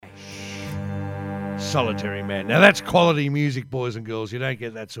Solitary Man. Now that's quality music, boys and girls. You don't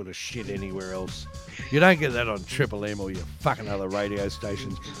get that sort of shit anywhere else. You don't get that on Triple M or your fucking other radio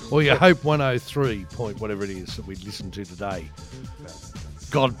stations or your Hope 103 point whatever it is that we listen to today.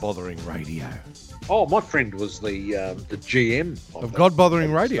 God-bothering radio. Oh, my friend was the GM of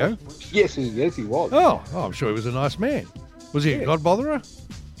God-bothering radio. Yes, he was. Oh, I'm sure he was a nice man. Was he a God-botherer?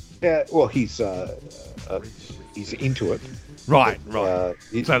 Yeah, well, he's into it. Right. So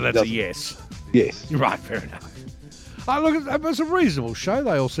that's a yes. Yes. Right, fair enough. Look, it was a reasonable show.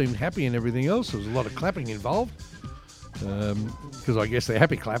 They all seemed happy and everything else. There was a lot of clapping involved. Because I guess they're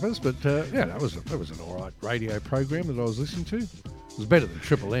happy clappers. But, that was an all right radio program that I was listening to. It was better than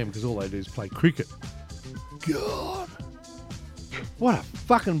Triple M because all they do is play cricket. God. What a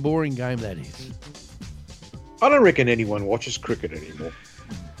fucking boring game that is. I don't reckon anyone watches cricket anymore.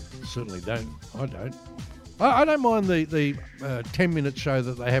 Certainly don't. I don't. I don't mind the 10-minute show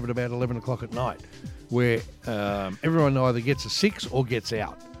that they have at about 11 o'clock at night where everyone either gets a 6 or gets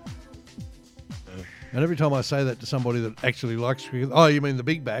out. And every time I say that to somebody that actually likes cricket, oh, you mean the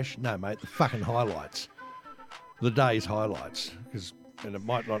Big Bash? No, mate, the fucking highlights. The day's highlights. And it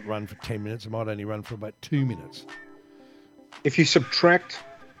might not run for 10 minutes. It might only run for about 2 minutes. If you subtract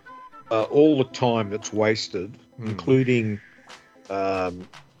all the time that's wasted, including,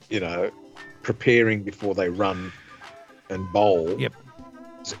 preparing before they run and bowl. Yep.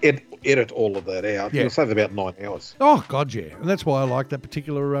 Edit all of that out. Yeah. You'll save about 9 hours. Oh, God, yeah. And that's why I like that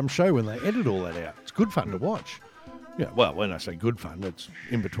particular show when they edit all that out. It's good fun to watch. Yeah, well, when I say good fun, it's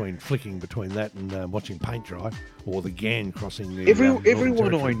in between flicking between that and watching paint dry or the Gan crossing the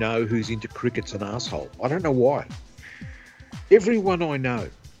everyone I know who's into cricket's an asshole. I don't know why. Everyone I know.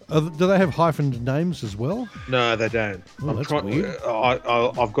 Do they have hyphened names as well? No, they don't. Oh, that's weird.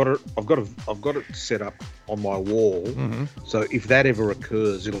 I've got it set up on my wall, so if that ever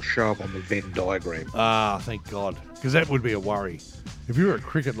occurs, it'll show up on the Venn diagram. Ah, thank God, because that would be a worry. If you were a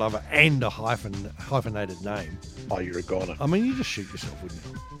cricket lover and a hyphenated name, oh, you're a goner. I mean, you just shoot yourself, wouldn't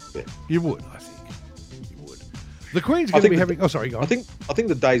you? Yeah, you would. I think you would. The Queen's going to be having. Oh, sorry, go on. I think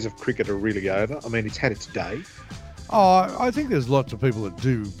the days of cricket are really over. I mean, it's had its day. Oh, I think there's lots of people that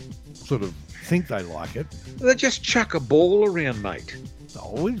do sort of think they like it. They just chuck a ball around, mate.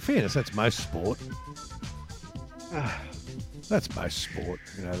 Oh, in fairness, that's most sport. That's most sport.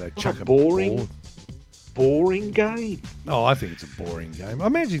 You know, they chuck a ball. Boring game. Oh, I think it's a boring game. I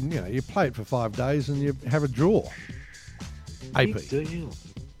imagine, you play it for 5 days and you have a draw. AP. Big deal.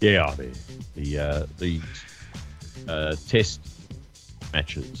 Yeah, the test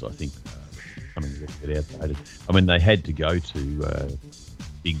matches, I think, coming a bit outdated. I mean, they had to go to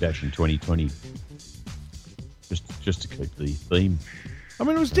Big Bash in 2020 just to keep the theme. I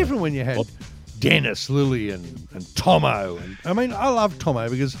mean, it was different when you had Dennis, Lilly and Tomo. And I mean, I love Tomo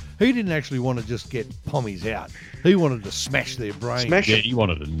because he didn't actually want to just get pommies out. He wanted to smash their brain. Yeah, he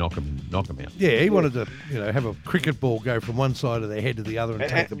wanted to knock them out. Yeah, he wanted to, have a cricket ball go from one side of their head to the other and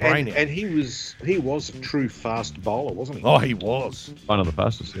take the brain out. And he was a true fast bowler, wasn't he? Oh, he was. One of the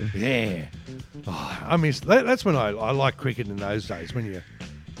fastest, yeah. Yeah. Oh, I miss that's when I like cricket in those days, when you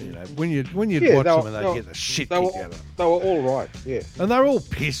when you'd watch them and they'd get the shit kicked out of them. They were all right, yeah. And they're all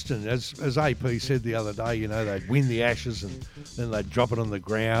pissed, and as AP said the other day, they'd win the Ashes and then they'd drop it on the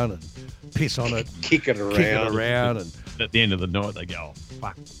ground and piss on it, kick it around. And at the end of the night they go, oh,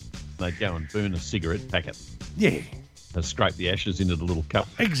 fuck. They'd go and burn a cigarette packet. Yeah. They'd scrape the ashes into the little cup.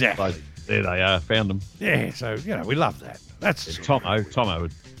 Exactly. So there they are, found them. Yeah, so, we love that. That's Tomo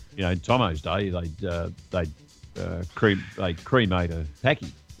would, in Tomo's day, they'd cremate a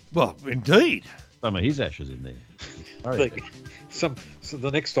tacky. Well, indeed. Some of his ashes in there. So the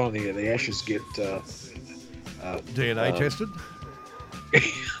next time the ashes get DNA tested,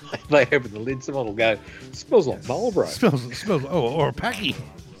 they open the lid. Someone will go, smells like Marlboro. Smells or a packy.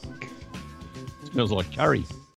 Smells like curry.